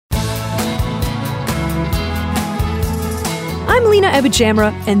I'm Lena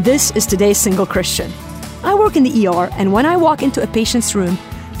Abujamra, and this is Today's Single Christian. I work in the ER, and when I walk into a patient's room,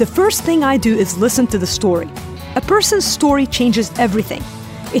 the first thing I do is listen to the story. A person's story changes everything.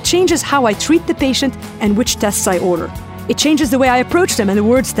 It changes how I treat the patient and which tests I order. It changes the way I approach them and the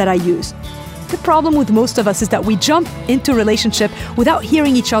words that I use. The problem with most of us is that we jump into a relationship without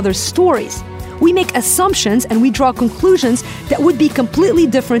hearing each other's stories. We make assumptions and we draw conclusions that would be completely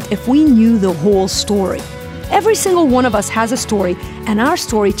different if we knew the whole story. Every single one of us has a story, and our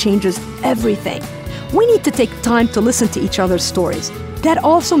story changes everything. We need to take time to listen to each other's stories. That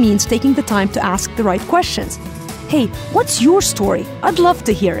also means taking the time to ask the right questions. Hey, what's your story? I'd love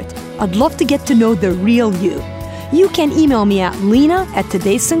to hear it. I'd love to get to know the real you. You can email me at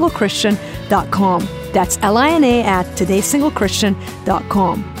lena@todaysinglechristian.com. That's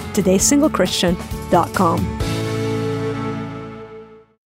LINA@todaysinglechristian.com. todaysinglechristian.com.